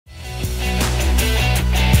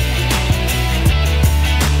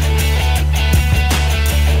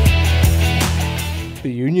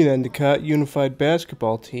Union Endicott Unified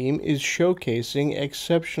Basketball Team is showcasing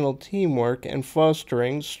exceptional teamwork and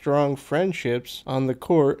fostering strong friendships on the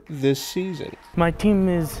court this season. My team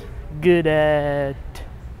is good at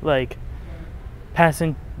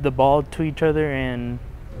passing the ball to each other and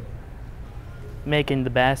making the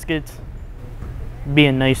baskets,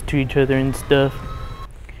 being nice to each other and stuff.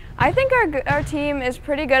 I think our team is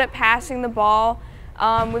pretty good at passing the ball.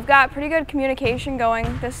 We've got pretty good communication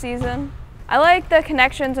going this season. I like the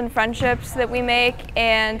connections and friendships that we make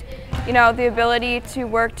and, you know, the ability to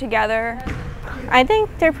work together. I think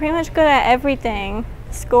they're pretty much good at everything,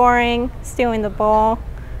 scoring, stealing the ball,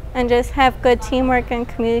 and just have good teamwork and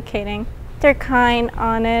communicating. They're kind,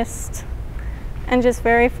 honest, and just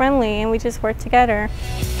very friendly, and we just work together.